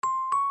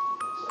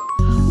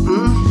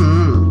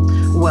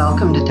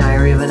Welcome to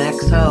Diary of an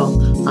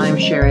XO. I'm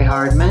Cheri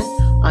Hardman.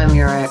 I'm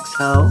your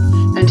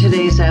XO, and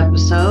today's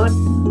episode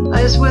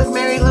is with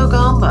Mary Lou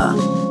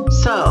Gamba.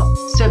 So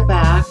sit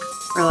back,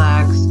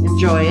 relax,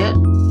 enjoy it,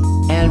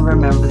 and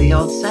remember the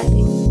old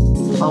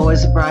saying: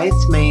 always a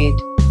bridesmaid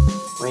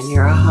when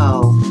you're a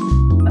hoe.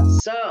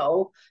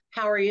 So,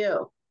 how are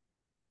you?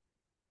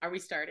 Are we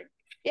starting?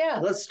 Yeah,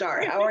 let's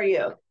start. How are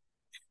you?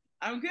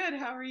 I'm good.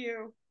 How are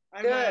you?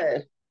 I'm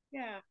Good.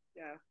 yeah,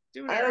 yeah,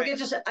 doing I all don't right.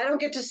 get to I don't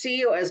get to see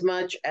you as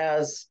much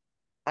as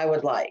I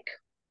would like.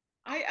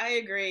 I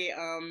agree.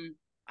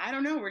 I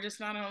don't know. We're just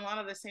not on a lot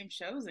of the same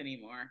shows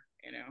anymore.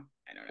 I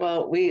don't know.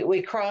 Well,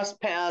 we cross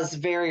paths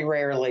very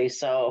rarely,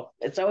 so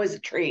it's always a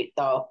treat,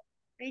 though.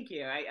 Thank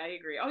you. I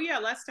agree. Oh yeah,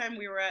 last time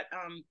we were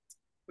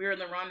in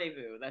the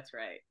rendezvous. That's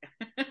right.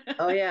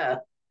 Oh yeah,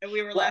 And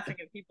we were well, laughing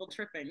at people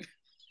tripping.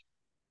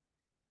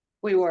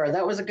 we were.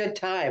 That was a good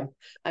time.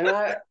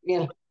 I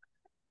mean,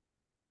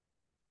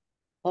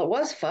 well, it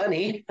was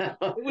funny.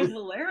 It was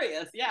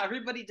hilarious. Yeah,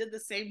 everybody did the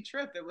same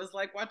trip. It was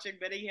like watching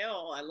Benny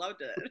Hill. I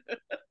loved it.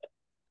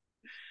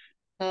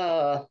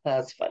 Oh,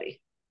 that's funny.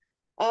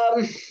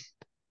 Um,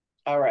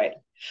 all right.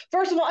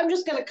 First of all, I'm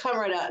just going to come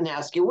right out and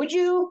ask you: would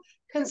you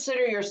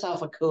consider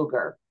yourself a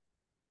cougar?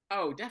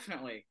 Oh,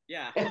 definitely.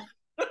 Yeah.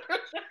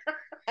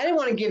 I didn't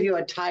want to give you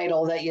a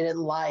title that you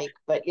didn't like,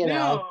 but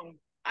No,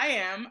 I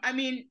am. I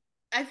mean,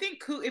 I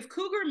think if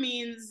cougar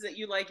means that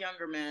you like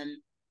younger men,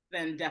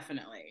 then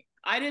definitely.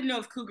 I didn't know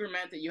if cougar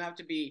meant that you have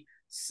to be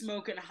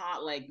smoking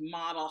hot, like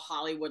model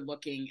Hollywood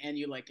looking, and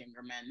you like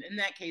younger men. In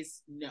that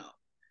case, no.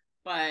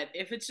 But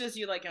if it's just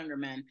you like younger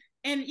men,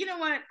 and you know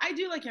what, I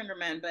do like younger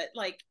men, but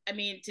like, I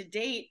mean, to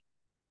date,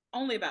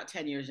 only about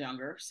 10 years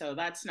younger. So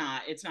it's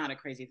not a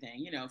crazy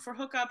thing. For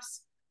hookups,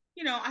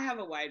 I have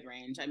a wide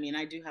range. I mean,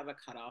 I do have a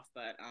cutoff,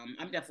 but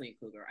I'm definitely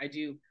a cougar.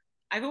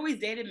 I've always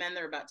dated men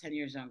that are about 10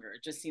 years younger.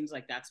 It just seems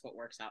like that's what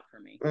works out for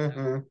me. So,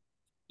 mm-hmm.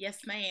 yes,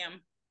 ma'am.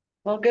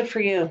 Well, good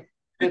for you.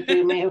 Good for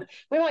you.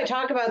 We might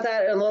talk about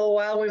that in a little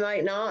while. We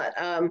might not.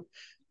 I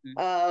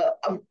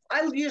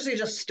usually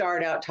just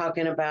start out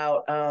talking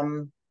about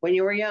when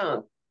you were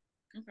young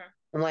Okay.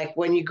 and like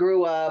when you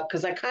grew up,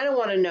 because I kind of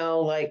want to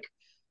know, like,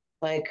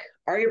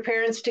 are your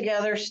parents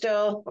together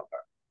still,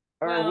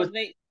 or Well, with?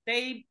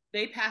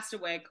 they passed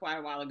away quite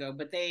a while ago,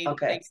 but they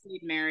Okay.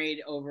 stayed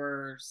married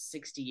over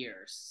 60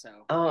 years.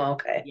 So, Oh,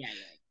 okay. yeah,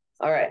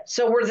 yeah. All right.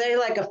 So were they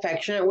like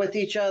affectionate with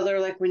each other,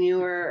 like when you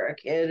were a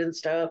kid and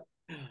stuff?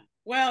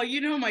 Well, you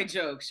know my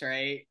jokes,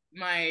 right?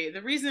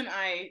 The reason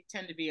I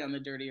tend to be on the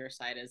dirtier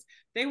side is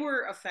they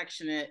were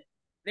affectionate.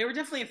 They were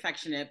definitely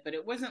affectionate, but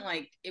it wasn't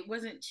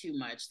too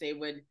much. They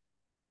would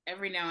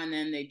every now and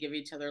then they'd give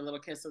each other a little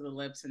kiss of the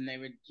lips, and they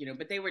would,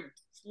 but they would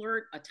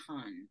flirt a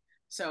ton.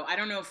 So I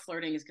don't know if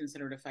flirting is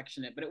considered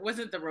affectionate, but it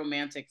wasn't the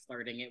romantic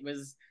flirting. It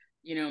was,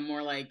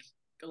 more like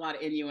a lot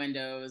of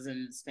innuendos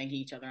and spanking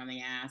each other on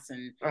the ass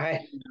and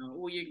Right.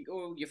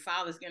 your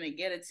father's gonna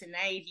get it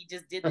tonight. He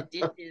just did the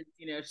dishes,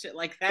 shit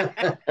like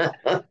that.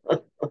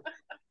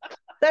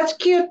 That's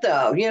cute,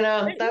 though.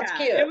 That's Yeah,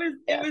 cute. it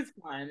Yeah. was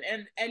fun.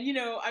 And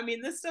I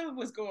mean, this stuff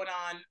was going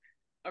on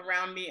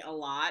around me a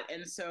lot.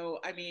 And so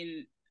I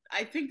mean,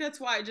 I think that's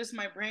why just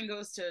my brain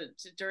goes to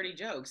dirty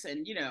jokes.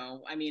 And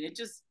I mean,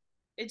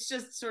 it's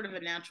just sort of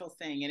a natural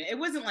thing. And it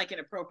wasn't like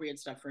inappropriate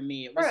stuff for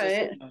me. It was just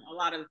Right. a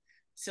lot of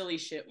silly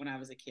shit when I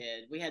was a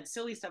kid. We had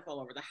silly stuff all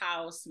over the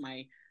house.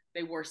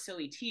 They wore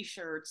silly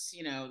t-shirts.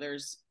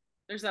 There's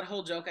that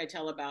whole joke I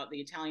tell about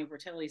the Italian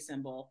fertility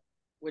symbol,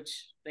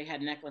 which they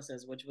had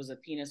necklaces, which was a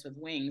penis with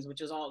wings,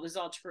 which is all this is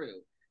all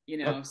true.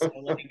 So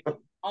like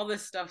all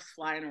this stuff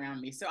flying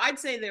around me. So I'd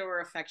say they were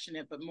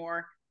affectionate, but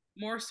more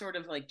sort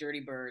of like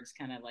dirty birds,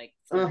 kind of like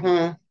flirting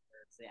Mm-hmm.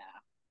 birds. Yeah.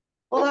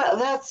 Well,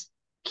 that's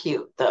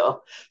cute,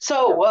 though.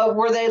 So,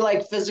 were they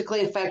like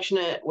physically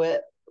affectionate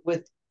with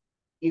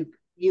you?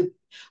 You,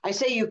 I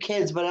say you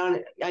kids, but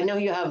I know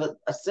you have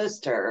a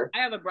sister. I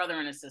have a brother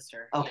and a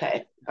sister. Yeah.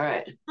 Okay, all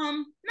right.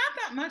 Not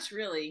that much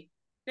really.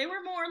 They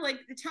were more like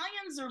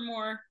Italians are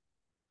more.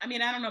 I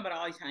mean, I don't know about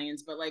all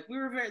Italians, but like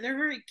they're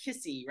very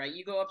kissy, right?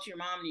 You go up to your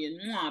mom and you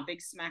mwah,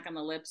 big smack on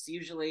the lips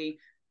usually,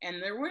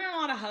 and there weren't a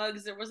lot of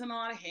hugs. There wasn't a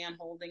lot of hand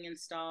holding and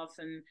stuff.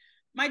 And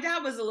my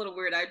dad was a little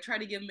weird. I'd try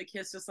to give him a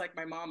kiss just like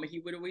my mom, and he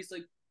would always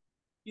like,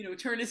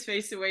 turn his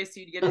face away so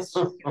he'd get his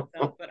cheek and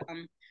stuff. But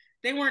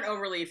they weren't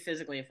overly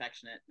physically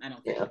affectionate. I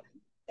don't think. Yeah,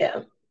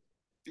 yeah.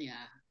 Yeah,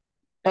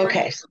 they were more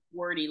Okay,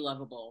 wordy,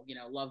 lovable.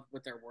 Love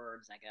with their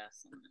words, I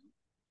guess.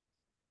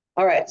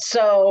 all right.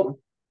 So,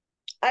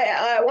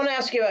 I want to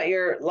ask you about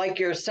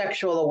your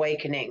sexual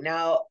awakening.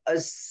 Now,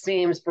 it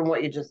seems from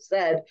what you just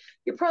said,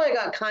 you probably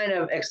got kind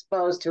of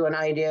exposed to an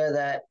idea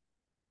that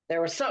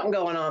there was something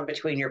going on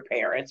between your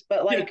parents.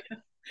 But like,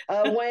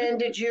 when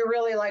did you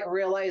really like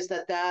realize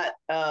that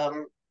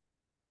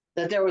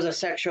there was a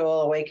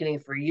sexual awakening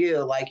for you?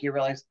 Like you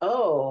realized,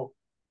 oh,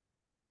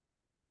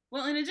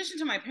 Well, in addition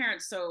to my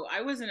parents, so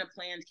I wasn't a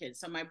planned kid.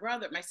 So my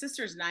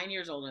sister's 9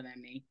 years older than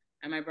me,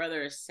 and my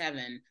brother is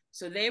 7.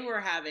 So they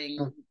were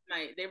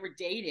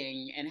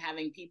dating and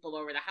having people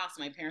over the house.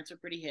 My parents were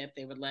pretty hip.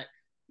 They would let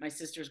my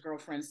sister's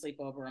girlfriends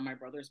sleep over, and my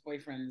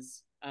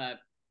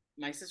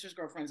sister's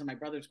girlfriends and my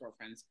brother's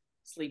girlfriends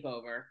sleep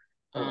over.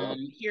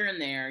 Here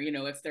and there,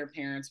 if their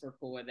parents were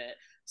cool with it.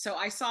 So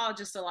I saw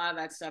just a lot of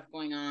that stuff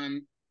going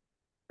on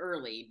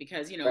early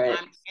because, Right.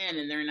 I'm 10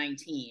 and they're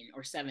 19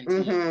 or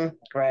 17.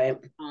 Right.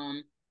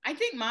 I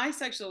think my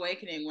sexual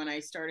awakening when I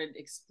started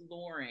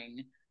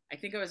exploring, I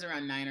think I was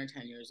around 9 or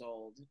 10 years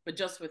old, but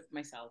just with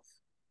myself,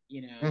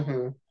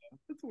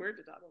 It's weird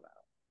to talk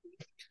about.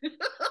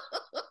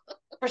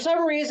 For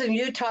some reason,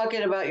 you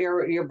talking about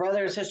your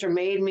brother and sister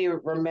made me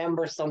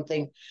remember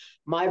something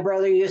my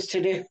brother used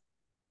to do.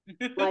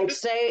 Like,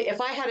 say,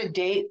 if I had a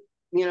date,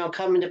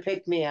 coming to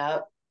pick me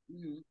up,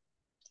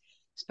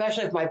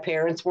 especially if my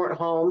parents weren't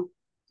home,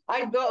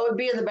 would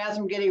be in the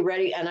bathroom getting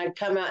ready, and I'd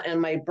come out, and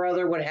my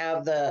brother would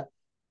have the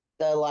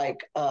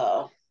like,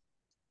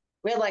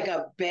 we had like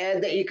a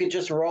bed that you could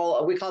just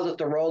roll. We called it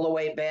the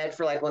rollaway bed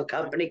for like when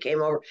company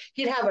came over.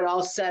 He'd have it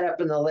all set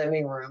up in the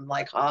living room,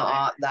 like,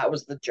 ha, that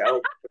was the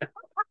joke.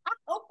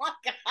 Oh my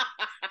God.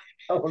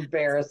 So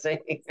embarrassing.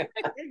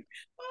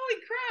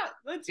 Holy crap.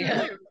 That's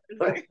really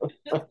embarrassing.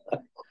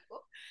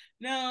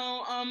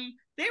 No,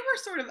 they were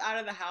sort of out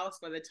of the house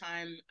by the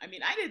time, I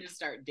didn't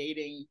start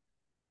dating.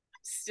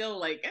 Still,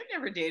 like, I've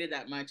never dated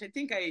that much. I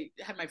think I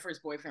had my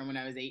first boyfriend when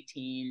I was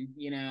 18,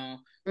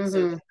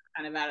 so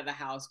kind of out of the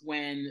house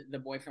when the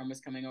boyfriend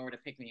was coming over to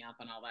pick me up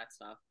and all that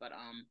stuff. But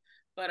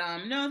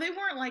no, they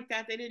weren't like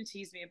that. They didn't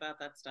tease me about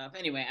that stuff.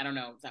 Anyway, I don't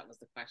know if that was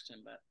the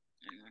question, but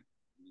anyway.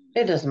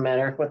 It doesn't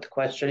matter what the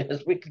question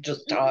is. We could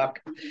just talk.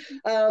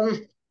 Do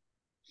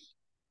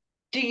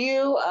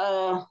you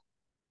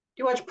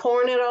watch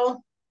porn at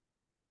all?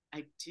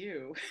 I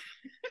do.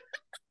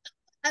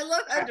 I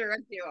love how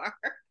direct you are.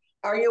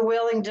 Are you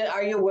willing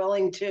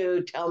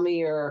to tell me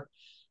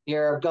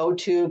your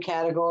go-to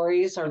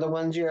categories, or the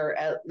ones you're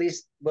at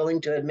least willing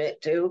to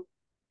admit to?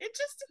 It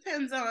just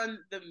depends on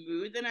the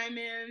mood that I'm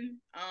in.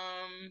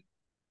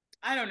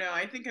 I don't know.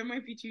 I think I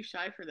might be too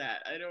shy for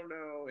that. I don't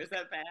know. Is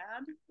that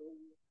bad?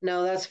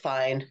 No, that's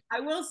fine. I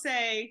will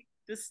say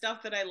the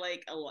stuff that I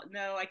like a lot.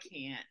 No, I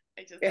can't.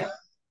 I just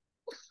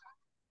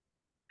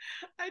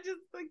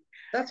like.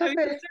 That's okay. I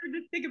started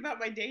to think about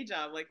my day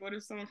job. Like, what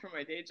if someone from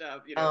my day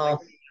job, like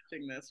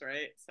watching this,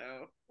 right?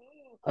 So.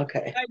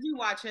 Okay. I do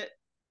watch it.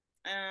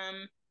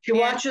 She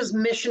watches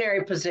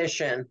Missionary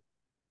Position.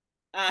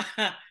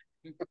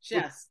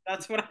 Yes,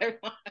 that's what I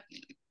want.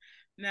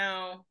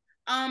 No.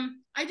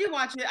 I do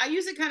watch it. I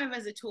use it kind of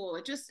as a tool.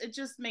 It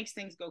just makes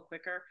things go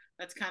quicker.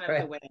 That's kind of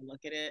the way I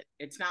look at it.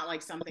 It's not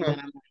like something that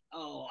I'm like,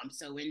 oh, I'm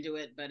so into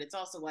it, but it's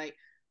also like,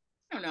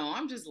 I don't know,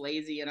 I'm just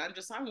lazy and I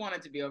want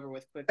it to be over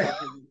with quickly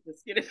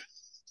because it's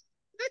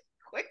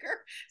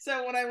quicker.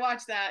 So when I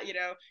watch that,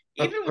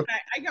 even when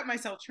I got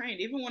myself trained,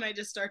 even when I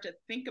just start to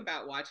think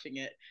about watching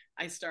it,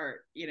 I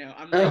start,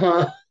 I'm like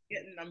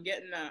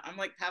I'm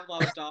like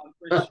Pavlov's dog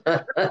for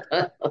sure.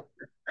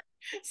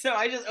 So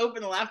I just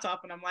open the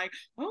laptop and I'm like,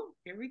 oh,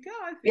 here we go.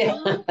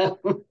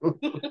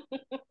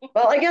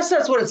 Well, I guess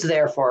that's what it's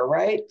there for,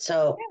 right?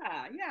 So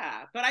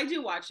yeah. But I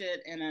do watch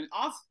it, and then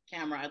off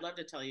camera, I'd love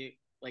to tell you,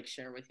 like,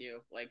 share with you,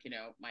 like,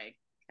 my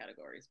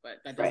categories, but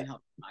that doesn't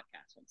help the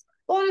podcast. I'm sorry.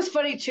 Well, it's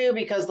funny too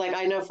because, like,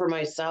 I know for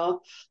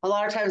myself, a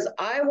lot of times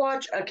I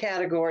watch a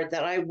category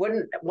that I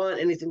wouldn't want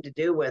anything to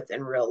do with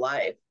in real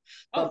life,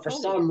 but for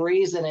some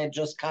reason it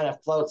just kind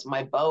of floats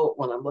my boat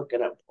when I'm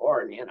looking at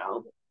porn.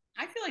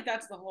 I feel like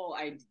that's the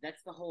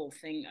whole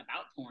thing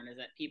about porn, is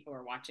that people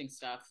are watching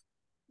stuff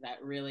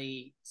that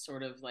really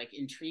sort of like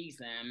intrigues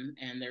them,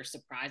 and they're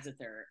surprised that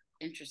they're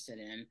interested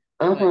in,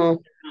 but they're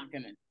not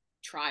gonna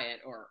try it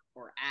or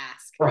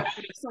ask. Right.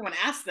 But if someone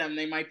asks them,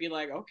 they might be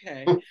like,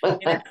 okay.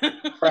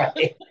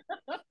 Right.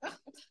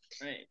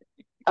 Right.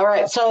 All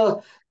right.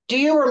 So do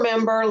you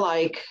remember,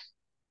 like,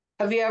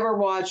 have you ever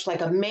watched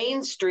like a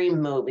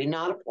mainstream movie,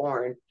 not a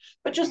porn,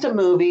 but just a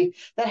movie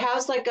that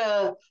has like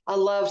a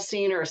love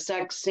scene or a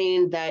sex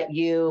scene that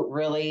you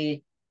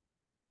really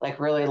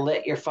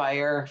lit your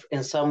fire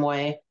in some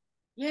way?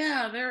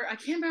 Yeah, I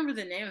can't remember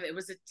the name of it.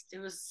 It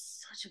was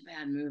such a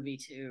bad movie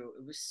too.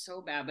 It was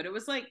so bad, but it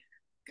was like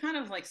kind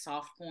of like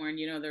soft porn.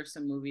 There's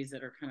some movies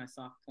that are kind of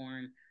soft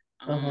porn.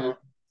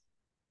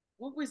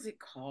 What was it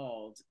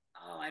called?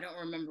 Oh, I don't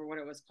remember what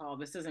it was called.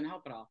 This doesn't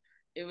help at all.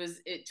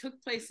 It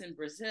took place in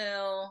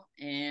Brazil,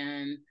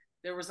 and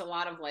there was a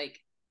lot of like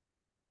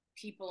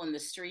people in the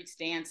streets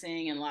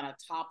dancing, and a lot of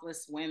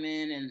topless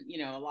women, and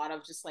a lot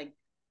of just like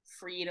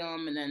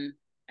freedom, and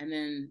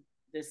then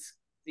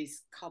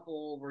these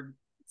couple were,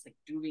 it's like,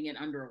 doing it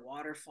under a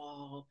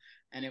waterfall,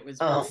 and it was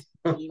real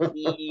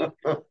steamy,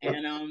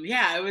 and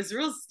it was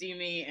real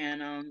steamy,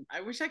 and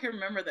I wish I could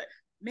remember that.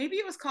 Maybe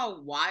it was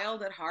called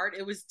Wild at Heart.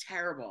 It was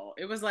terrible.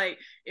 It was like,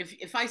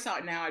 if I saw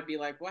it now, I'd be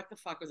like, what the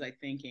fuck was I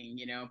thinking?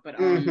 But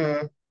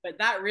but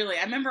that really,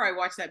 I remember I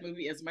watched that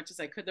movie as much as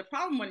I could. The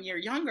problem when you're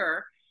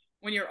younger,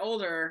 when you're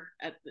older,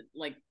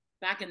 like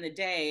back in the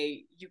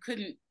day, you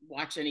couldn't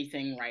watch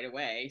anything right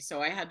away.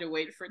 So I had to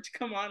wait for it to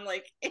come on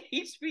like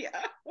HBO.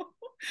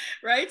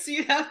 right? So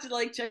you have to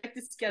like check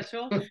the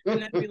schedule and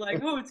then be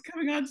like, oh, it's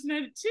coming on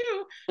tonight at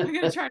 2. I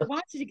gotta try to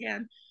watch it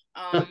again.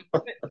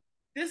 But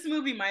this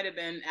movie might have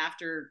been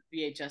after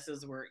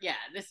VHSs were, yeah,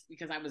 this,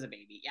 because I was a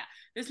baby. Yeah.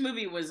 This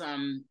movie was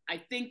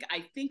I think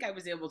I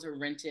was able to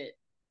rent it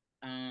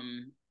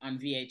on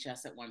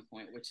VHS at one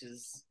point, which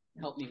is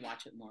helped me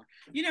watch it more.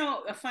 You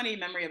know, a funny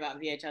memory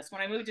about VHS,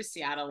 when I moved to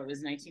Seattle, it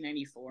was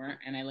 1994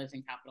 and I lived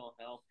in Capitol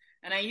Hill,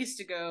 and I used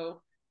to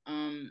go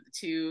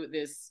to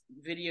this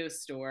video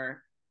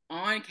store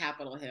on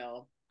Capitol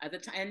Hill at the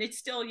time, and it's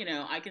still, you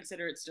know, I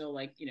consider it still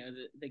like, you know,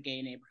 the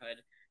gay neighborhood.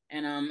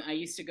 And I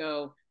used to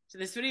go to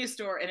this video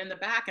store, and in the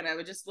back, and I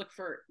would just look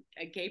for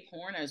a gay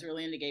porn. I was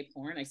really into gay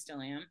porn. I still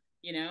am,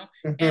 you know.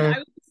 And I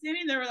was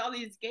standing there with all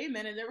these gay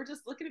men, and they were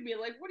just looking at me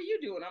like, "What are you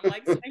doing?" I'm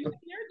like, "Same thing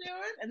you're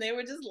doing," and they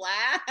would just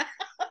laugh.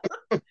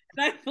 And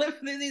I flip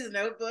through these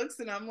notebooks,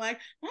 and I'm like,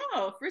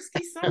 "Oh,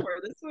 Frisky Summer.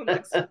 This one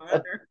looks fun."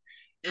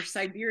 Or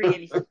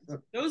Siberian Heat.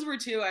 Those were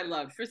two I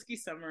loved: Frisky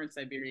Summer and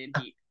Siberian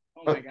Heat.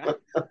 Oh my god.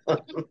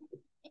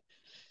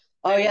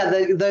 Oh yeah,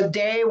 the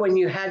day when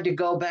you had to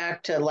go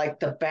back to like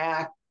the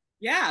back,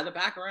 yeah, the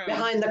back room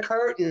behind the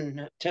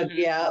curtain to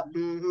yeah.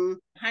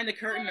 Behind the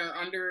curtain or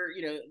under,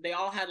 you know, they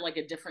all had like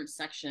a different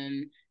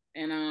section,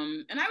 and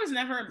I was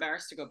never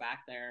embarrassed to go back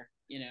there,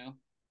 you know.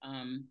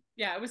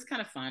 Yeah, it was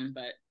kind of fun,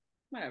 but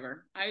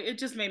whatever. It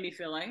just made me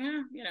feel like,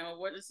 you know,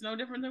 what, it's no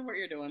different than what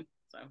you're doing.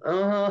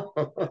 So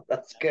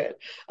That's good.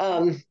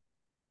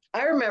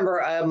 I remember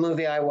a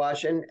movie I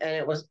watched, and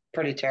it was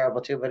pretty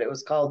terrible too, but it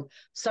was called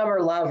Summer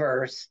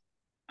Lovers.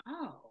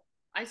 oh,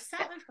 I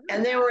sadly heard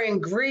And they that. were in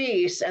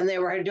Greece, and they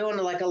were doing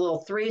like a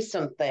little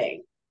threesome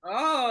thing.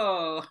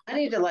 Oh, I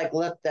need to like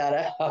look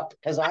that up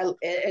because I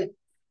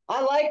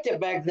liked it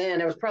back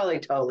then. It was probably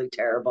totally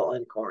terrible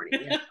and corny.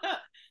 You know?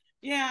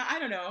 yeah, I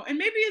don't know, and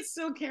maybe it's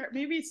still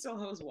maybe it still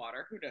holds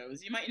water. Who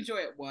knows? You might enjoy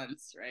it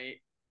once, right?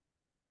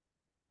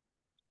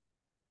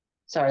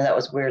 Sorry, that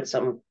was weird.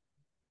 Some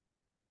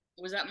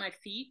Was that my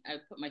feet? I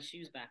put my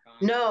shoes back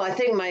on. No, I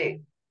think my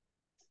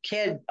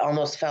kid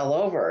almost fell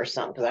over or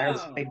something because I heard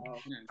this big Oh,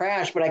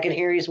 crash, but I can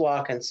hear he's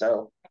walking,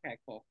 so okay,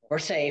 cool. we're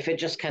safe. It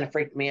just kind of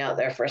freaked me out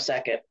there for a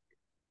second.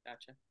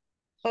 Gotcha.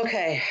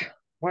 Okay,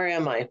 where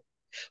am I?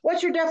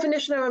 What's your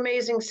definition of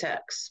amazing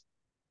sex?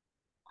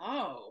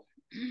 Oh,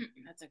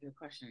 that's a good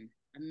question.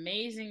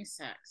 Amazing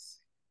sex.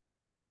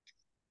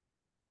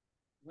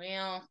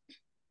 Well,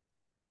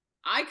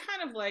 I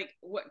kind of like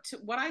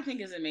what I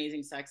think is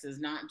amazing sex is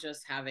not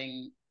just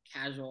having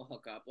casual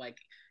hookup. Like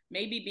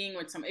maybe being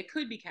with some, it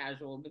could be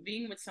casual, but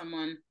being with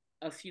someone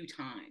a few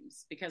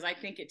times, because I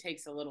think it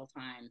takes a little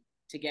time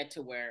to get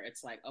to where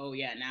it's like, oh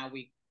yeah, now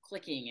we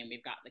clicking and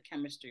we've got the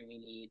chemistry we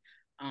need.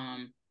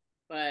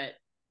 But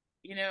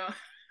you know,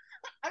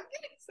 I'm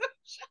getting so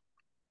shy.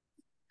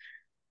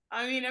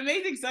 I mean,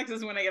 amazing sex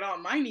is when I get all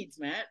my needs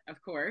met, of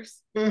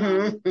course.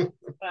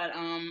 But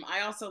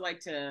I also like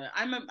to.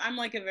 I'm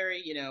like a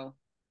very, you know,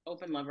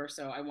 open lover,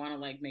 so I want to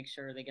like make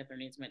sure they get their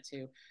needs met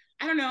too.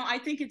 I don't know. I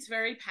think it's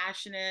very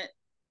passionate.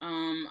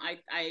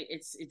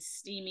 It's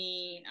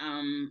steamy.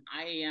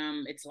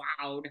 It's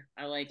loud.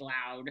 I like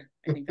loud.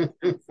 I think that's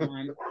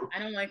kind of fun. I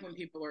don't like when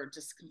people are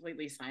just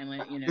completely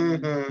silent. You know,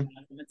 and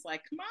it's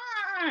like, come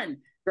on,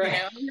 you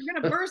know, you're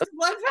gonna burst a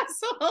blood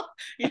vessel.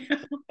 You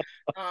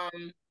know,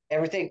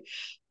 Everything.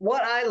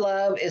 What I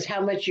love is how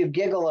much you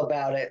giggle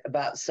about it,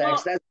 about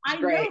sex. well, That's I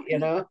great, know you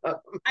know.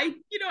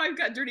 you know, I've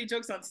got dirty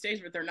jokes on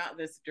stage, but they're not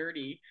this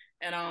dirty.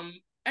 And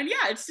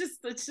yeah, it's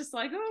just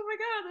like, oh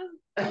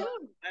my god,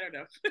 I don't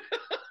know.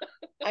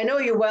 I know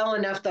you well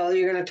enough though.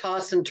 You're going to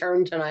toss and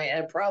turn tonight,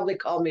 and probably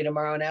call me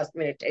tomorrow and ask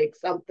me to take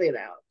something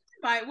out.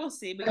 Right, we'll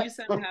see. But you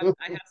said I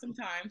have some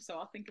time, so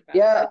I'll think about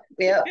Yeah,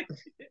 yeah.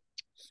 it.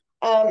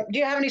 Do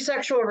you have any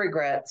sexual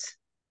regrets?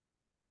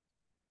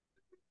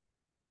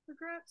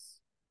 Regrets?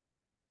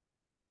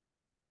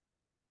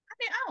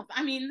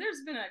 I mean,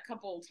 there's been a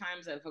couple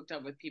times I've hooked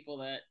up with people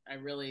that I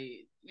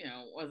really, you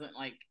know, wasn't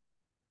like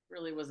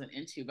really wasn't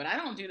into, but I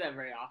don't do that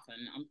very often.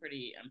 I'm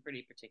pretty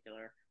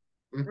particular.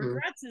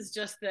 Regrets is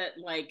just that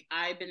like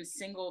I've been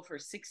single for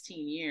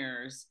 16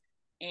 years,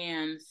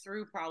 and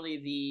through probably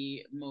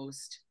the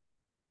most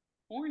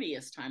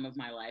horniest time of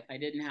my life, I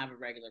didn't have a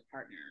regular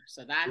partner.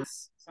 So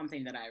that's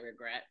something that I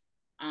regret.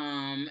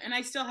 And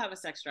I still have a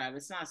sex drive.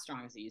 It's not as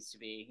strong as it used to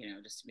be, you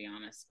know, just to be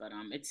honest, but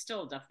it's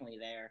still definitely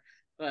there.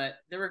 But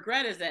the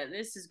regret is that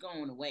this is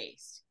going to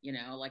waste, you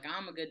know, like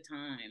I'm a good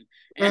time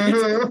and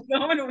it's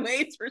going to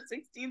waste for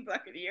 16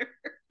 fucking years.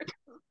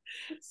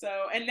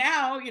 So, and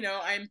now, you know,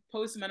 I'm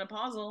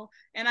postmenopausal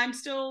and I can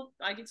still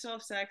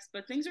have sex,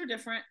 but things are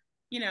different,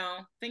 you know,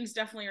 things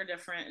definitely are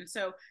different. And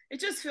so it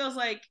just feels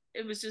like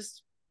it was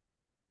just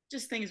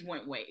things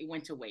went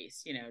to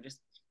waste, you know, just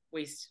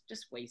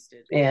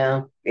wasted.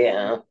 Yeah,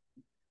 yeah.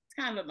 It's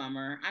kind of a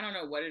bummer. I don't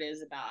know what it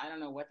is about. I don't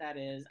know what that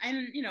is.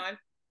 And you know,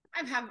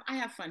 I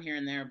have fun here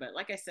and there, but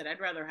like I said, I'd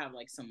rather have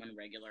like someone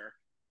regular,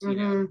 you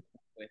know,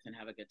 with and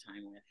have a good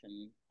time with,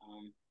 and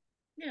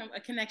you know,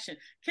 a connection.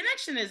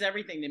 Connection is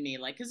everything to me.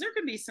 Like, because there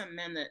could be some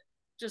men that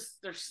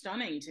just they're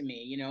stunning to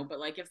me, you know,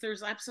 but like if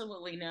there's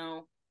absolutely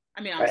no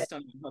I mean, I'll Right.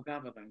 still hook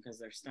up with them because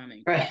they're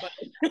stunning. Right.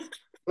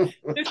 But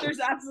if there's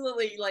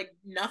absolutely like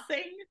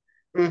nothing,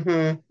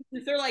 Mm-hmm.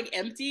 if they're like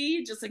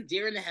empty, just like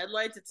deer in the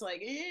headlights, it's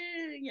like,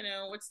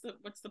 what's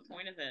the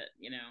point of it,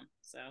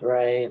 So,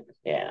 Right.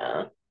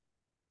 Yeah.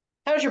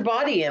 How's your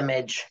body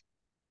image?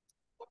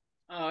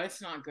 oh,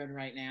 it's not good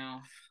right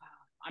now.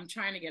 I'm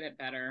trying to get it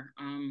better.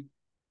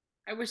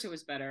 I wish it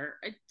was better.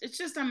 It's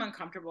just I'm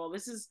uncomfortable.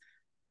 This is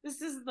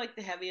like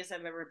the heaviest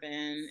I've ever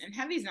been, and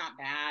heavy's not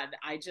bad.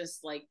 I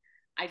just like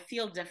I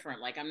feel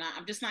different. Like I'm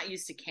just not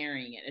used to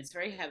carrying it. It's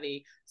very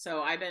heavy.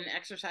 So I've been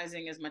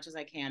exercising as much as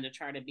I can to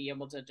try to be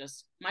able to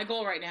just my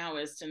goal right now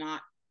is to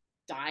not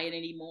diet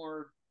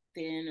anymore,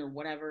 thin or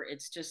whatever.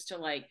 It's just to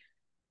like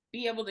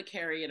be able to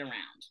carry it around.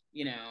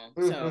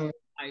 So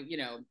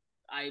Mm-hmm.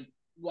 I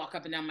walk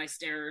up and down my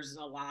stairs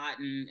a lot,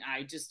 and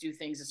I just do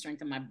things to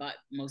strengthen my butt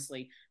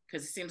mostly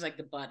because it seems like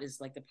the butt is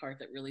like the part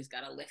that really's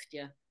got to lift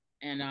you.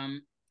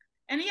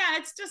 And yeah,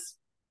 it's just,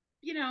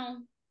 you know,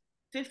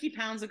 50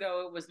 pounds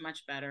ago, it was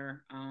much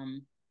better.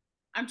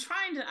 I'm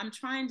trying to, I'm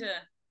trying to,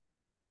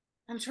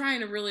 I'm trying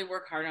to really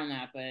work hard on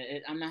that, but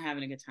I'm not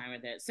having a good time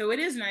with it. So it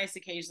is nice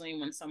occasionally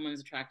when someone's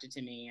attracted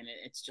to me, and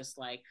it's just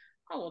like,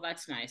 oh well,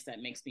 that's nice. That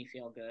makes me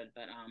feel good.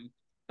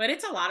 But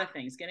it's a lot of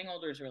things. Getting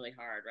older is really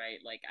hard, right?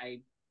 Like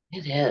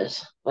It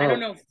is. I don't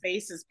Oh, know if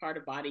face is part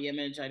of body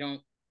image. I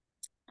don't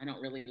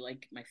really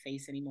like my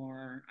face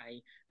anymore. I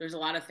There's a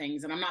lot of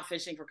things, and I'm not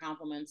fishing for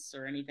compliments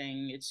or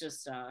anything. It's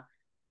just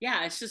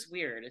yeah, it's just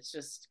weird. It's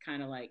just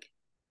kind of like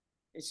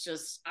it's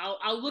just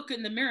I'll look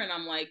in the mirror and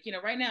I'm like,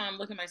 right now I'm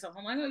looking at myself.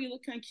 I'm like, oh, you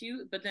look kind of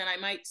cute, but then I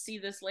might see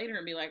this later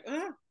and be like,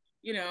 oh,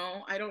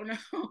 I don't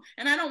know,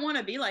 and I don't want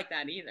to be like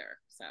that either.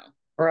 So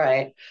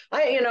right.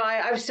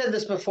 I've said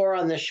this before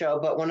on the show,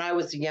 but when I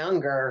was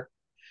younger,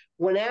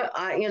 whenever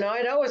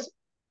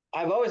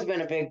I've always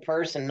been a big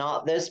person,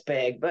 not this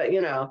big, but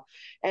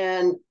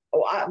and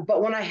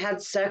but when I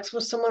had sex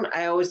with someone,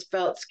 I always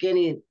felt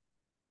skinny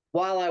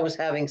while I was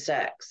having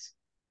sex.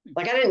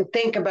 Like I didn't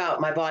think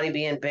about my body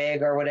being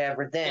big or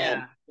whatever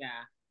then. yeah,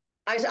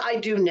 yeah, I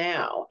do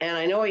now, and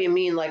I know what you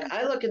mean. Like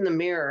I look in the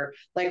mirror,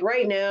 like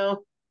right now,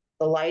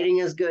 the lighting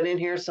is good in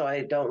here, so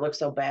I don't look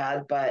so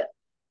bad. But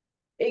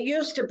it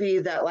used to be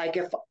that like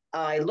if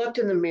I looked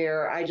in the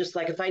mirror, I just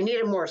like if I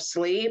needed more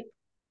sleep,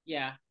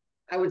 yeah.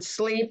 I would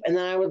sleep and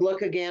then I would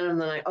look again and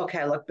then okay,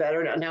 I look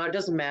better now. Now it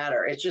doesn't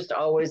matter. It's just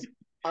always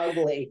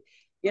ugly,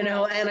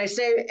 Oh, and I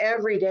say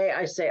every day,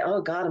 I say,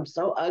 oh God, I'm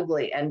so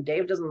ugly. And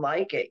Dave doesn't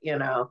like it.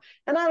 And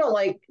I don't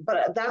like,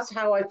 but that's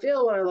how I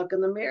feel when I look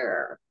in the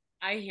mirror.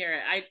 I hear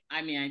it.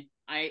 I mean,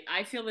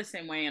 I feel the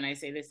same way, and I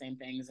say the same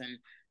things, and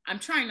I'm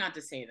trying not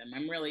to say them.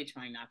 I'm really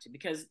trying not to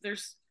because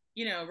there's,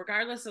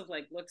 regardless of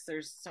like looks,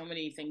 there's so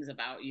many things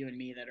about you and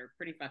me that are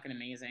pretty fucking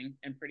amazing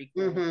and pretty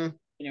cool. Mm-hmm.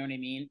 You know what I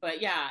mean?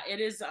 But yeah, it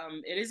is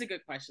a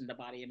good question, the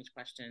body image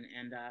question,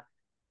 and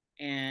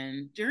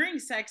during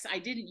sex, I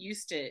didn't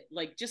used to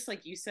like just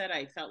like you said,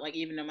 I felt like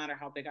even no matter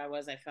how big I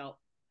was, I felt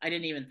I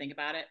didn't even think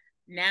about it.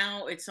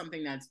 Now it's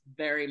something that's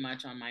very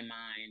much on my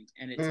mind,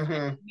 and it's kind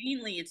Mm-hmm. of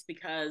mainly it's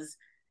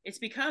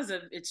because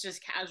of it's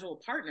just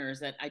casual partners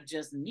that I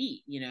just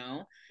meet,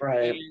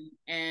 Right.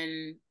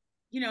 and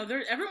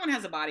there everyone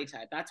has a body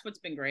type. That's what's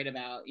been great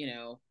about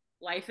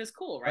life is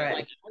cool, right?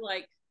 Right.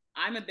 Like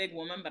I'm a big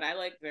woman, but I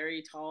like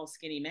very tall,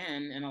 skinny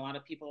men. And a lot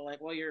of people are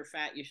like, well, you're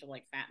fat, you should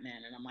like fat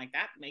men. And I'm like,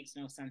 that makes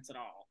no sense at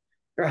all.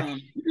 Right.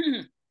 Um,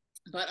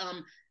 but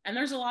and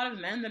there's a lot of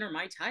men that are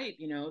my type,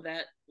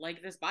 that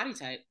like this body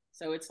type.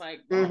 So it's like,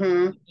 well,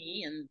 Mm-hmm.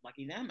 me and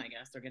lucky them, I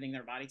guess. They're getting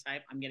their body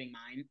type. I'm getting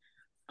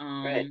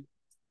mine. Right.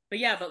 But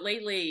yeah, but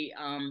lately,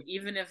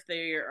 even if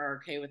they are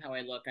okay with how I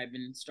look, I've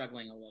been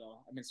struggling a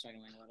little.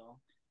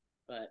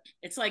 But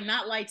it's like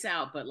not lights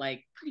out, but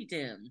like pretty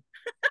dim.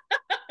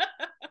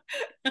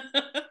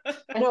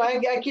 I know. I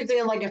keep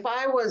thinking like if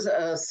I was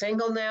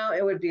single now,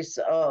 it would be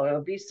so hard.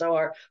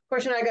 Of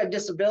course, I got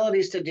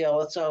disabilities to deal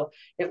with. So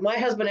if my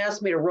husband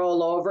asks me to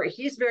roll over,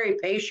 he's very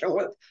patient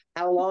with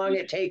how long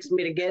it takes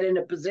me to get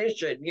into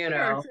position.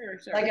 Sure,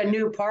 sure, Like sure. a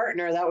new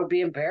partner, that would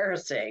be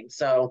embarrassing.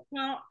 So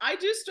Well, I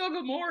do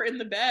struggle more in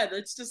the bed.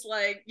 It's just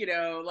like,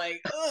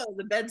 like, oh,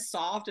 the bed's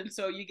soft. And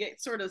so you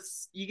get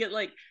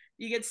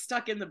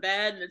stuck in the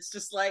bed and it's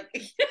just like,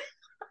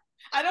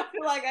 I don't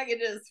feel like I can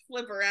just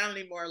flip around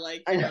anymore,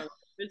 like, I know.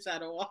 fish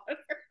out of water.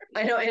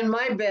 I know. In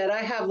my bed, I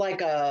have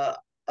like a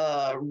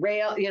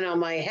rail.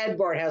 My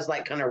headboard has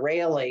like kind of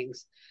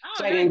railings, Oh,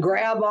 so I can nice.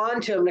 grab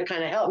onto them to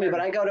kind of help me. But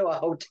Sure. I go to a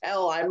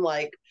hotel, I'm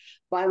like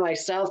by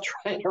myself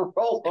trying to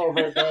roll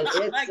over the bed.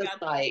 I It's a got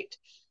that. sight.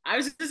 I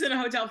was just in a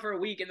hotel for a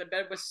week and the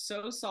bed was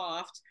so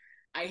soft.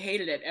 I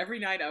hated it every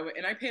night.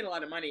 And I paid a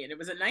lot of money and it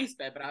was a nice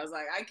bed, but I was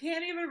like, I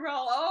can't even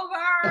roll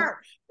over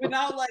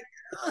without like,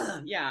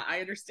 ugh. Yeah, I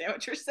understand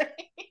what you're saying.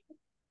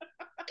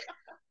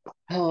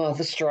 Oh,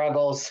 the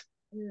struggles.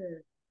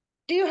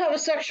 Do you have a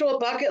sexual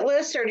bucket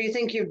list, or do you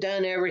think you've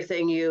done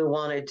everything you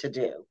wanted to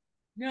do?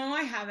 No,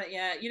 I haven't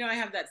yet. I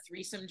have that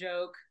threesome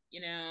joke,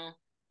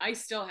 I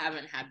still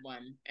haven't had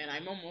one and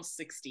I'm almost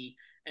 60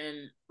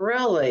 and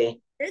Really?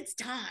 it's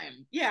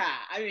time. Yeah.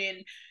 I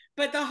mean,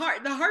 but the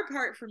hard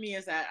part for me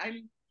is that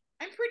I'm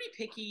pretty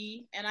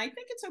picky, and I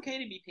think it's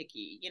okay to be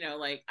picky. You know,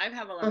 like I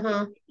have a lot of people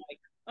like,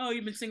 oh,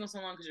 you've been single so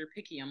long because you're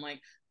picky. I'm like,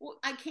 well,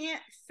 I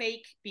can't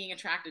fake being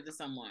attracted to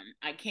someone.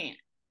 I can't.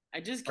 I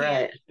just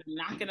can't. Right. I'm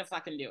not gonna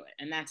fucking do it,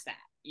 and that's that.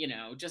 You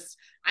know, just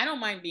I don't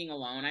mind being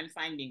alone. I'm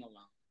fine being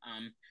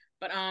alone.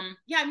 But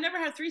yeah, I've never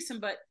had a threesome,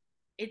 but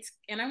it's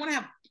and I want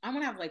to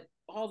have like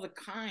all the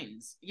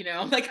kinds. You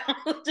know, like all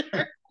the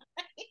different.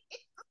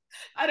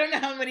 I don't know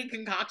how many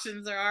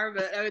concoctions there are,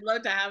 but I would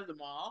love to have them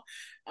all.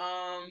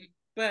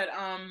 But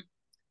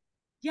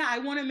yeah, I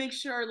want to make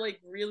sure I like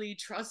really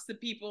trust the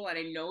people and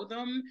I know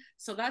them.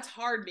 So that's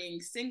hard being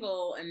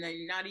single and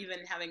then not even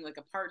having like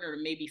a partner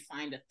to maybe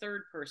find a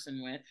third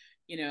person with,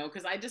 you know,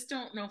 because I just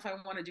don't know if I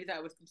want to do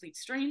that with complete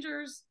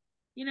strangers,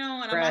 you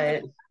know, and I'm not going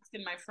Right. to ask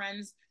in my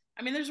friends.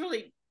 I mean, there's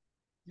really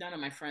none of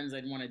my friends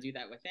I'd want to do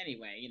that with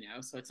anyway, you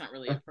know, so it's not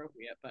really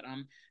appropriate. But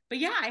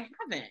yeah, I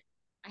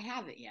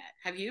haven't yet.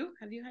 Have you?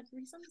 Have you had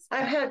threesomes?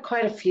 I've had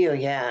quite a few,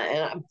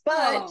 yeah,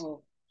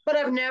 Oh, but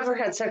I've never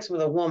had sex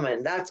with a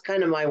woman. That's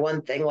kind of my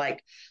one thing.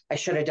 Like I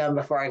should have done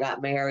before I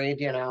got married,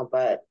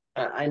 but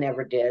I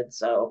never did.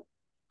 So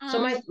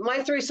um, my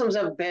threesomes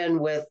have been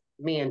with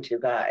me and two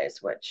guys,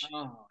 which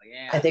oh I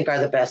yeah. think are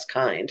the best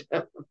kind.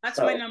 That's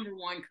my So number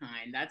one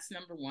kind. That's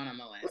number one on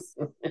the list.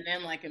 And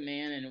then like a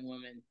man and a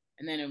woman,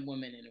 and then a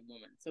woman and a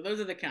woman. So those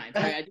are the kinds.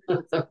 I do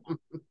like them all.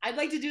 I'd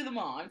like to do them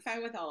all. I'm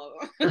fine with all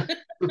of them.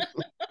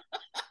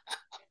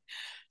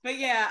 But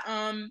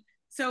yeah,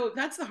 so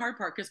that's the hard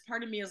part because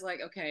part of me is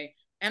like, okay,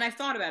 and I've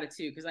thought about it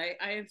too because I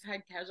have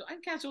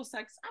casual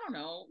sex. I don't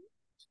know.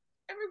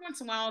 Every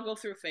once in a while, I'll go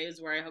through a phase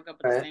where I hook up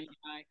with the right. same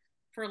guy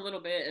for a little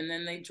bit, and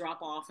then they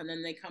drop off, and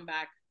then they come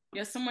back.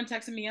 Yeah, someone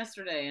texted me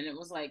yesterday, and it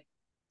was like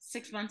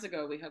 6 months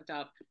ago we hooked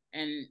up,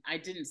 and I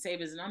didn't save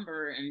his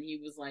number, and he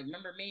was like,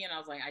 "Remember me?" And I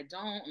was like, "I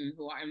don't." And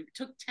it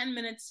took 10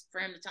 minutes for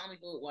him to tell me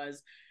who it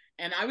was,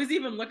 and I was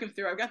even looking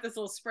through. I've got this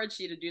little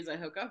spreadsheet of dudes I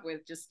hook up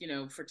with, just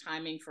for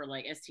timing for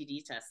like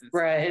STD tests and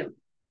stuff. Right.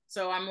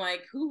 So I'm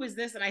like, "Who is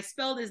this?" And I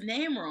spelled his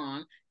name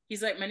wrong.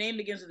 He's like, "My name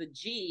begins with a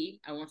G."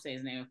 I won't say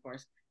his name, of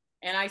course,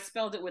 and I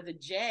spelled it with a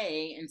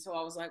J. And so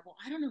I was like, well,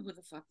 I don't know who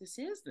the fuck this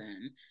is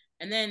then.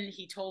 And then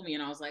he told me,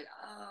 and I was like,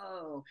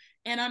 oh.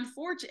 And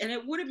unfortunately, and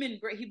it would have been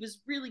great. He was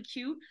really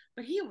cute,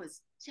 but he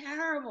was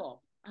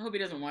terrible. I hope he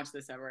doesn't watch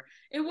this ever.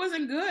 It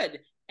wasn't good.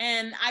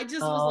 And I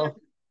just was like,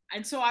 Oh,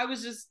 and so I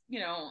was just,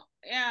 yeah,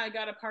 I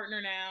got a partner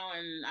now,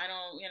 and I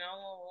don't,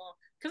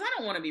 because I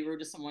don't want to be rude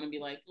to someone and be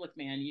like, look,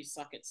 man, you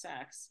suck at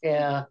sex.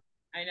 yeah.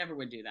 I never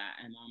would do that.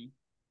 And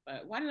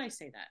but why did I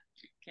say that?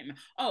 Can't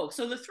remember. Oh,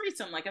 so the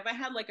threesome, like if I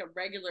had like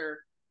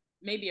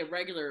maybe a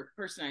regular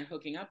person I'm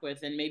hooking up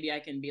with, and maybe I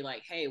can be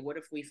like, hey, what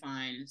if we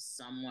find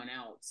someone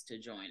else to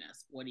join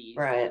us? What do you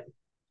think?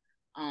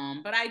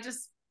 Right. But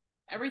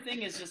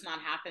everything is just not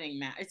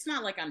happening. It's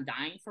not like I'm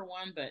dying for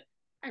one, but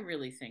I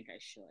really think I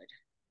should,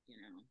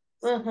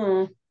 So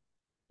Mm-hmm.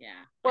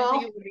 yeah, I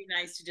think it Well, would be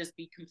nice to just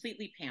be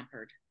completely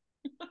pampered.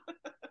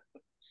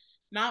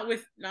 Not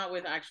with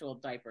actual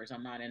diapers.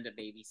 I'm not into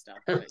baby stuff,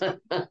 but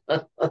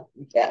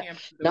yeah. pamper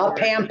the Not word.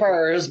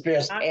 Pampers,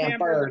 just Not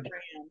pamper the pampered.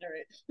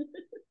 brand.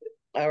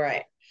 All right. All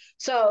right.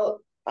 So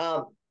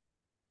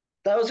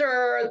those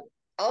are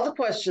all the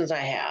questions I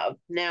have.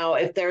 Now,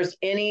 if there's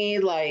any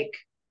like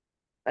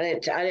I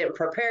didn't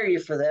prepare you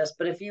for this,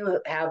 but if you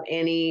have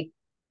any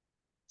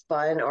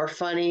fun or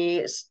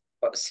funny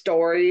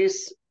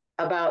stories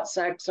about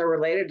sex or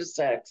related to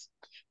sex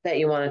that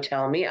you want to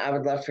tell me, I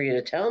would love for you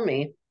to tell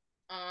me.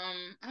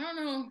 I don't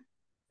know.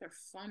 They're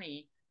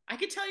funny. I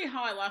could tell you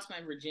how I lost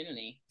my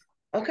virginity.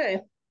 Okay.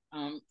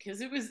 Because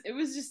it was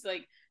just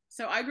like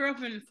so. I grew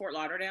up in Fort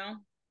Lauderdale.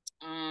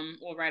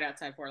 Well, right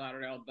outside Fort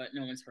Lauderdale, but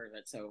no one's heard of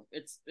it. So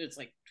it's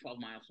like 12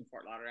 miles from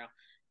Fort Lauderdale.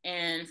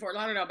 And Fort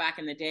Lauderdale back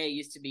in the day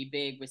used to be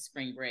big with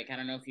spring break. I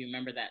don't know if you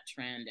remember that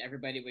trend.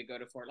 Everybody would go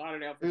to Fort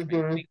Lauderdale for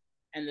spring Mm-hmm. break,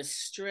 and the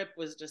Strip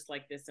was just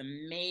like this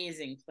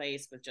amazing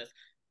place with just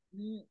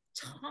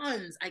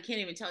tons. I can't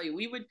even tell you.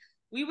 We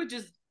would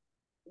just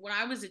when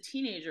I was a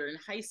teenager in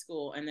high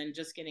school and then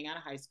just getting out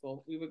of high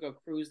school, we would go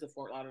cruise the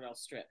Fort Lauderdale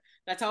Strip.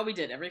 That's all we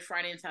did every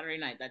Friday and Saturday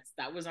night.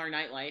 That was our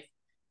nightlife,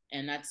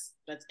 and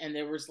and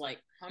there was like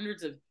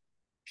hundreds of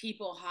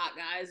people, hot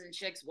guys and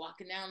chicks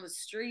walking down the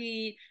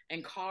street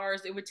and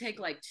cars. It would take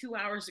like 2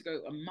 hours to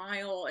go a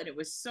mile, and it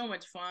was so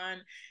much fun.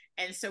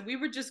 And so we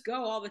would just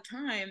go all the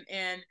time,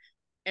 and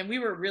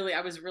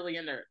I was really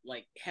into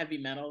like heavy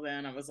metal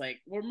then. I was like,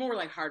 we're more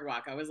like hard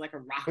rock. I was like a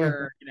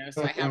rocker,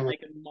 so I had Mm-hmm.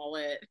 like a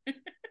mullet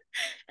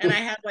and I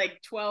had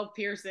like 12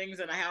 piercings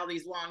and I had all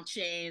these long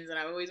chains and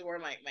I always wore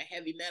like my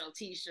heavy metal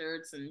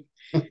t-shirts and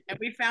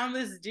we found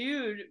this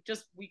dude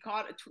we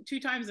caught it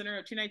two times in a row,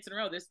 2 nights in a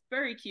row, this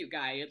very cute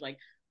guy. He had like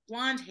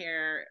blonde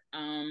hair,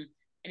 and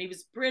he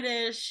was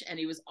British and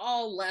he was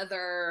all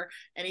leather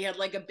and he had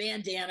like a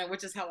bandana,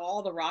 which is how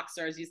all the rock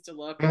stars used to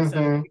look. And so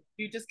Mm-hmm.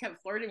 you just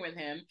kept flirting with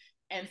him.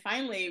 And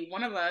finally,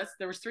 one of us,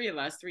 there was three of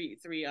us, three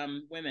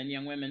women,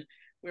 young women,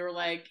 we were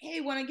like,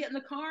 hey, want to get in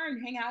the car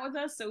and hang out with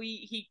us? So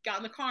he got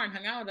in the car and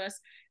hung out with us.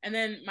 And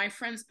then my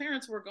friend's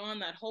parents were gone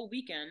that whole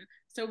weekend.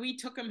 So we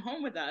took him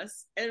home with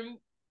us, and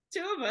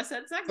two of us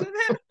had sex with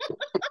him.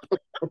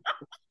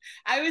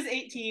 I was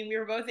 18. We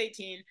were both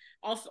 18.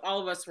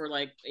 All of us were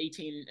like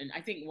 18. And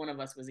I think one of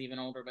us was even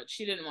older, but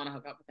she didn't want to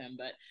hook up with him.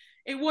 But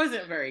it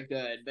wasn't very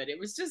good. But it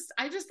was just,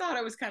 I just thought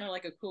it was kind of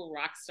like a cool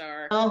rock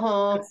star.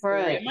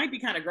 Right. It might be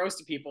kind of gross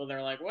to people.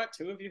 They're like, what?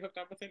 Two of you hooked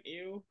up with him?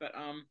 Ew. But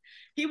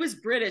he was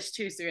British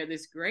too. So he had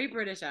this great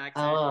British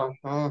accent.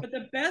 But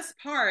the best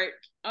part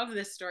of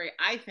this story,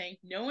 I think,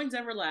 no one's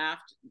ever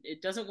laughed.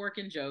 It doesn't work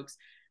in jokes.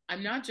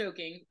 I'm not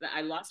joking. That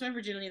I lost my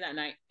virginity that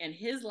night, and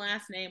his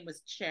last name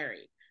was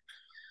Cheri.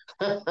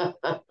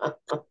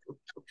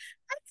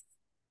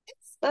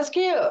 That's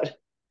cute,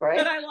 right?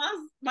 But I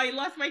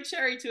lost my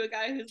Cheri to a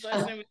guy whose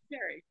last name was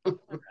Cheri.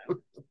 Okay.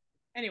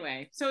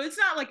 Anyway, so it's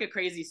not like a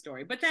crazy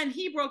story. But then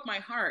he broke my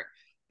heart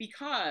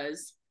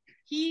because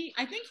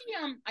I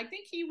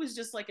think he was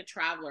just like a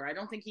traveler. I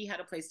don't think he had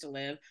a place to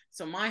live.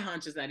 So my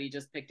hunch is that he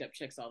just picked up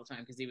chicks all the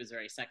time because he was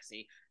very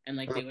sexy, and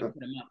like they would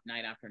put him up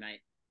night after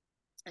night.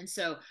 And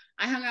so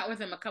I hung out with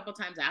him a couple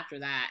times after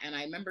that. And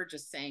I remember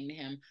just saying to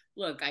him,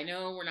 look, I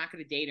know we're not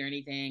going to date or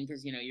anything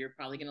because, you know, you're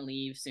probably going to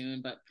leave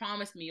soon, but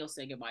promise me you'll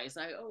say goodbye. He's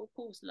like, oh, of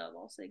course, love,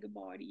 I'll say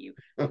goodbye to you.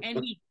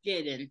 And he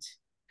didn't.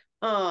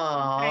 Oh,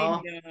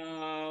 I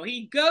know.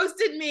 He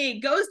ghosted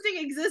me.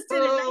 Ghosting existed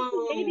in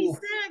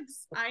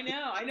 1986. I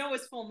know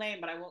his full name,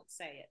 but I won't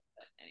say it.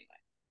 But anyway.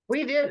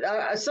 We did.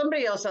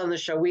 Somebody else on the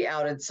show, we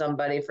outed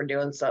somebody for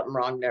doing something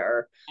wrong to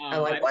her.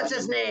 I'm like, what's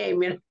his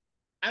name? You know?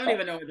 I don't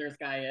even know who this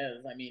guy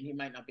is. I mean, he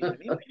might not be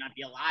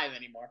alive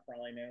anymore, for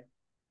all I know.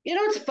 You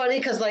know, it's funny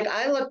because like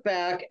I look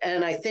back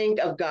and I think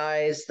of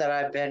guys that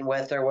I've been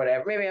with or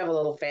whatever. Maybe I have a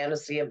little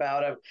fantasy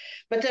about them,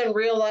 but then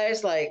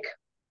realize like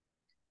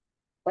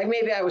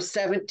maybe I was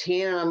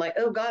 17 and I'm like,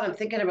 oh God, I'm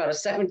thinking about a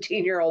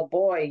 17-year-old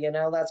boy. You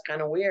know, that's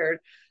kind of weird.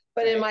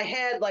 But in my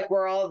head, like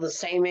we're all the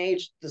same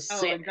age, the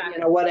same, exactly. You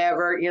know,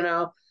 whatever, you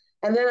know.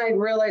 And then I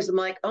realized I'm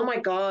like, oh my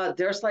God,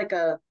 there is like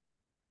a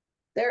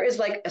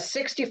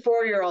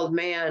 64-year-old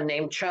man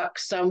named Chuck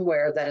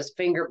somewhere that has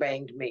finger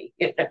banged me.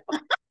 You know?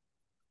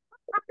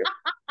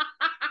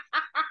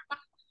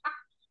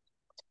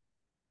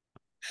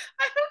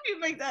 I hope you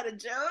make that a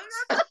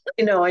joke.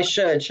 You know, I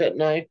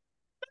shouldn't I?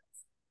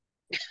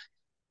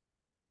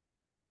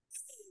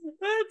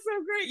 That's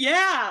so great.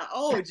 Yeah.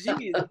 Oh,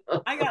 geez.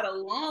 I got a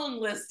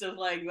long list of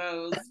like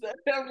those.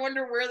 I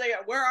wonder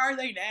where are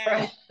they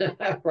now?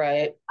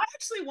 Right. I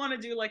actually want to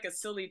do like a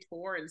silly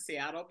tour in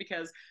Seattle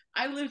because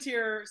I lived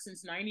here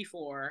since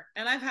 94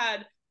 and I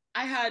had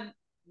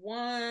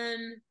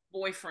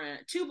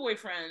two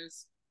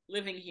boyfriends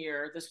living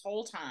here this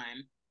whole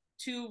time,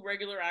 two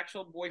regular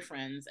actual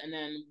boyfriends, and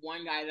then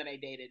one guy that I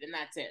dated, and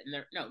that's it.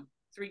 And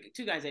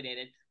two guys I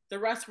dated. The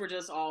rest were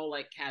just all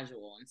like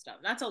casual and stuff.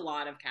 That's a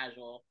lot of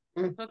casual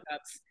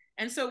hookups.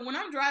 And so when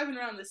I'm driving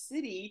around the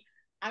city,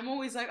 I'm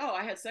always like, oh,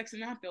 I had sex in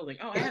that building.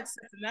 Oh, I had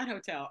sex in that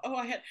hotel. Oh,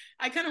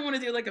 I kind of want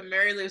to do like a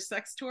Mary Lou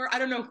sex tour. I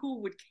don't know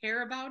who would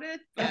care about it,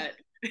 but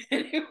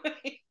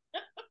anyway,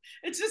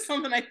 it's just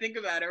something I think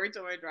about every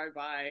time I drive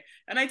by.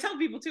 And I tell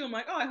people too, I'm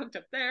like, oh, I hooked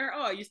up there.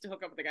 Oh, I used to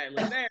hook up with the guy that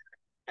lived there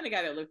and the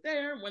guy that lived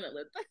there and one that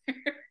lived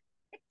there.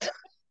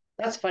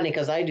 That's funny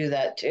because I do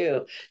that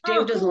too.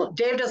 Dave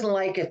doesn't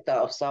like it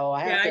though, so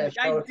I have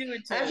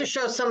to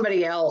show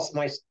somebody else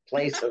my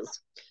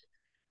places.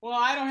 Well,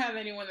 I don't have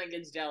anyone that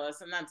gets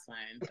jealous, and that's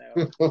fine.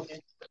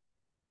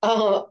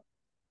 So,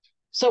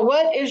 so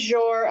what is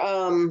your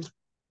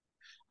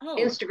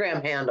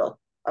Instagram handle?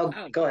 Oh,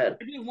 go ahead.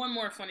 I do one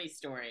more funny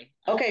story.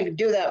 Okay,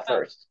 do that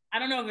first. I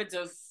don't know if it's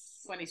a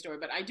funny story,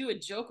 but I do a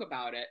joke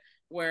about it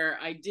where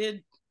I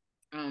did.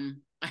 I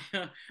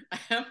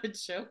have a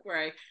joke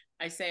where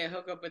I say I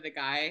hook up with a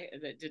guy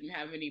that didn't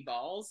have any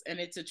balls, and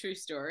it's a true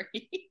story.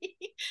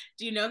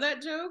 Do you know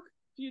that joke?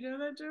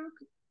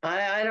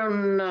 I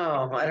don't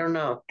know. I don't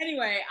know.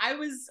 Anyway, I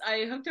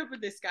hooked up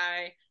with this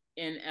guy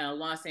in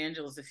Los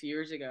Angeles a few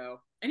years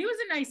ago, and he was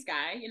a nice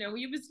guy. He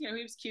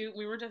was cute.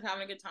 We were just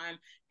having a good time,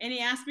 and he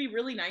asked me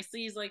really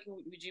nicely. He's like,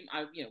 "Would you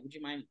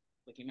mind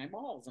licking my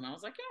balls?" And I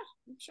was like,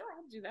 "Yeah, sure,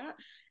 I'll do that."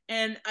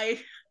 And I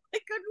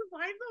couldn't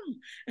find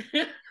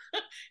them.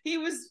 He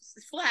was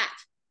flat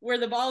where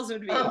the balls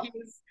would be.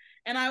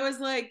 And I was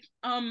like,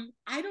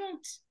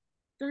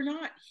 they're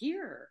not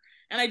here.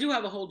 And I do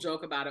have a whole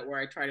joke about it where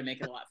I try to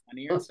make it a lot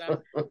funnier and stuff.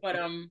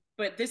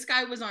 But this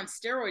guy was on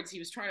steroids. He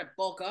was trying to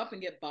bulk up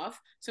and get buff.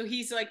 So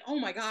he's like, oh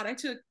my God, I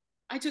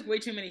took way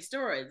too many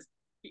steroids.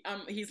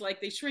 He's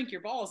like, they shrink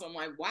your balls. I'm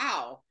like,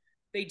 wow,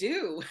 they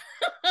do.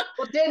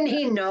 Well, didn't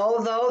he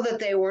know though that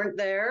they weren't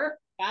there?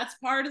 That's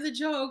part of the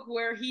joke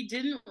where he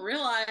didn't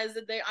realize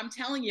that I'm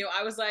telling you,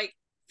 I was like,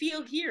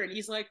 feel here. And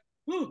he's like,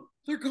 oh,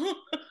 they're gone.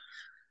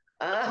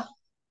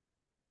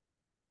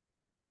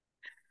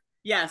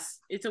 Yes,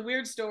 it's a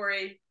weird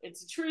story.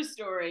 It's a true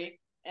story,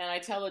 and I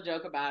tell a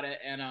joke about it,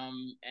 and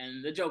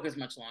the joke is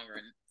much longer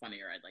and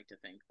funnier, I'd like to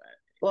think.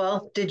 But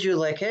well, did you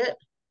lick it?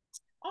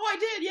 Oh, I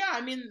did. Yeah.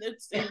 I mean,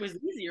 it was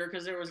easier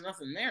because there was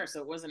nothing there,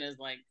 so it wasn't as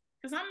like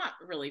because I'm not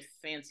really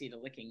fancy to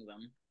licking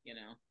them,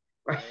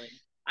 really.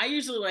 I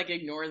usually like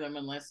ignore them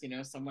unless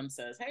someone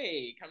says,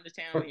 "Hey, come to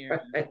town here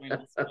and join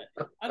us."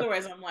 But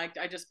otherwise, I'm like,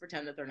 I just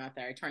pretend that they're not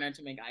there. I try not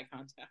to make eye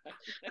contact.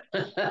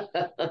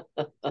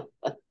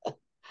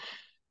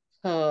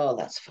 Oh,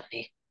 that's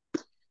funny.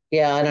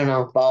 Yeah, I don't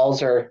know.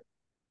 Balls are.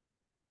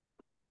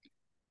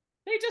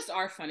 They just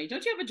are funny.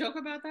 Don't you have a joke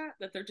about that?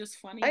 That they're just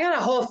I funny? got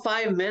a whole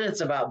 5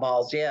 minutes about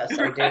balls. Yes,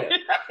 I do.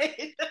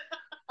 Right.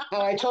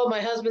 How I told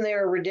my husband they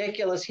were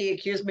ridiculous. He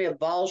accused me of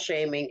ball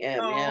shaming him.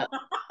 Oh. Yeah.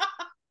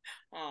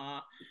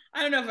 Aw.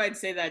 I don't know if I'd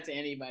say that to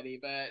anybody,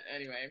 but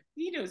anyway,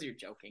 he knows you're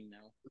joking,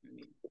 though. I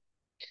mean,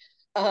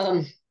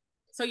 Um.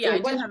 so yeah, I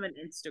do What? have an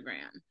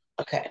Instagram.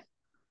 Okay.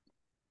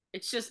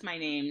 It's just my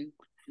name,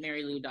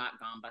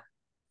 marylou.gamba.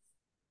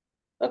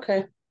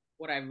 Okay.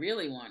 What I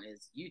really want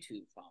is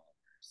YouTube followers.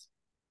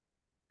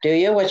 Do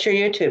you? What's your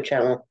YouTube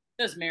channel?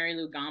 Just Mary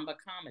Lou Gamba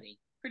comedy.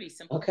 Pretty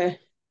simple. Okay.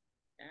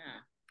 Yeah.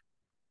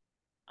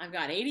 I've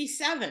got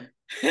 87.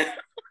 And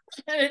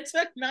it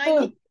took Oh,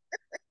 90.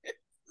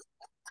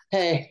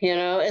 hey,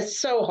 it's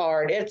so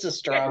hard. It's a Get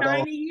struggle.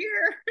 90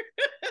 year.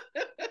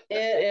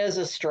 It is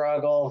a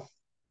struggle.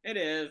 It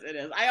is. It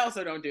is. I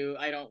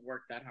don't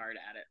work that hard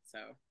at it. So,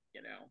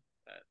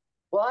 but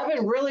Well, I've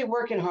been really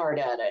working hard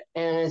at it,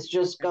 and it's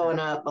just yeah. going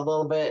up a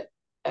little bit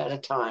at a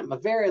time, a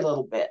very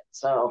little bit.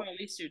 So Well, at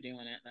least you're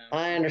doing it though.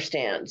 I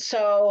understand.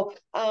 So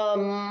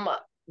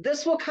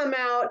this will come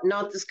out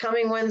not this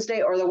coming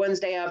Wednesday or the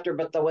Wednesday after,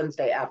 but the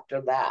Wednesday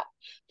after that.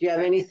 Do you have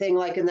Okay. anything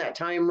like in that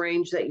time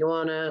range that you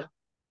want to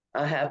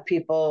have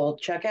people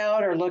check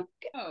out or look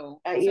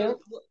Oh, at so you?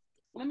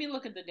 let me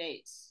look at the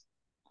dates.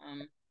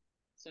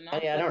 So Oh,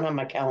 not yeah, I the don't have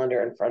my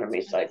calendar in front of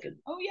me, so I could.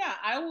 Oh yeah,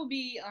 I will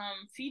be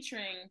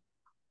featuring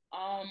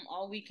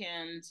all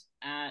weekend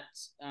at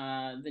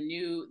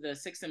the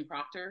Sixth and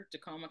Proctor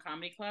Tacoma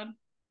Comedy Club,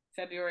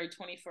 February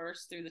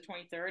 21st through the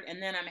 23rd,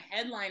 and then I'm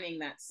headlining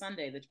that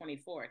Sunday, the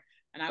 24th.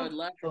 And I would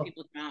love for Oh,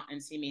 people to come out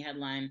and see me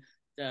headline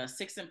the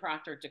Sixth and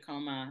Proctor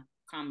Tacoma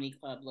Comedy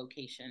Club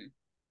location.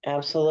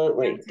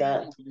 absolutely.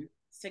 Downtown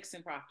Sixth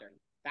and Proctor.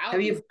 That would Have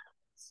be you? fun.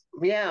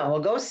 Yeah, well,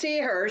 go see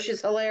her.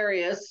 She's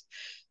hilarious.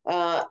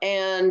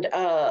 And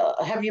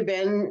have you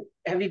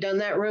done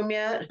that room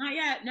yet? Not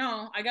yet.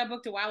 No, I got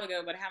booked a while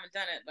ago, but I haven't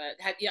done it. But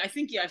I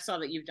think I saw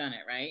that you've done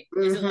it, right?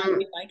 Is it like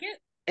Mm-hmm. you like it?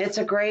 It's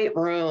a great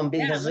room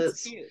Yeah, it because looks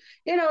it's, cute.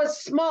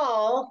 it's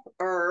small,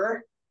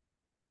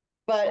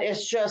 but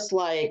it's just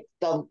like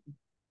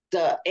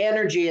the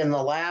energy and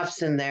the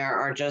laughs in there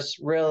are just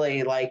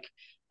really like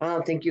I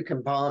don't think you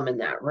can bomb in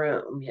that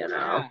room.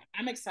 Yeah,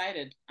 I'm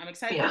excited. I'm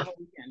excited for the Yeah. whole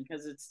weekend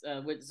because it's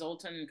with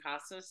Zoltan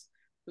Casas,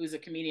 who's a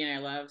comedian I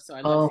love. So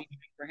I love Oh, featuring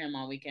for him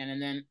all weekend,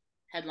 and then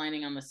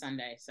headlining on the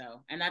Sunday.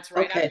 So, and that's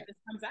right after okay. this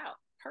comes out.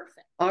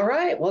 Perfect. All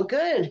right. Well,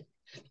 good.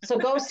 So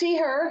go see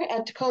her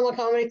at Tacoma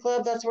Comedy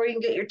Club. That's where you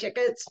can get your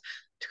tickets.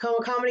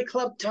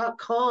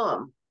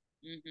 TacomaComedyClub.com.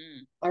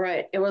 Mm-hmm. All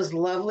right. It was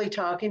lovely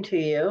talking to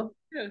you.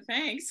 Oh,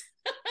 thanks.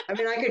 I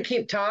mean, I could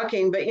keep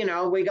talking, but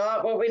we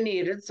got what we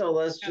needed. So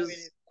let's I mean,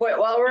 just quit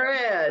while we're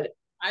ahead.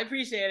 I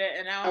appreciate it,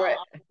 and now All right.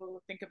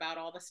 I'll think about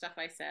all the stuff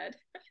I said.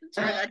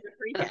 Try not to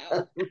freak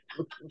out.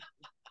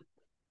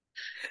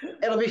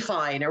 It'll be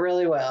fine. It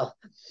really will. All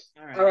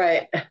All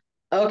right. right.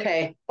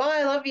 Okay. Bye.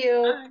 I love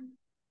you. Bye.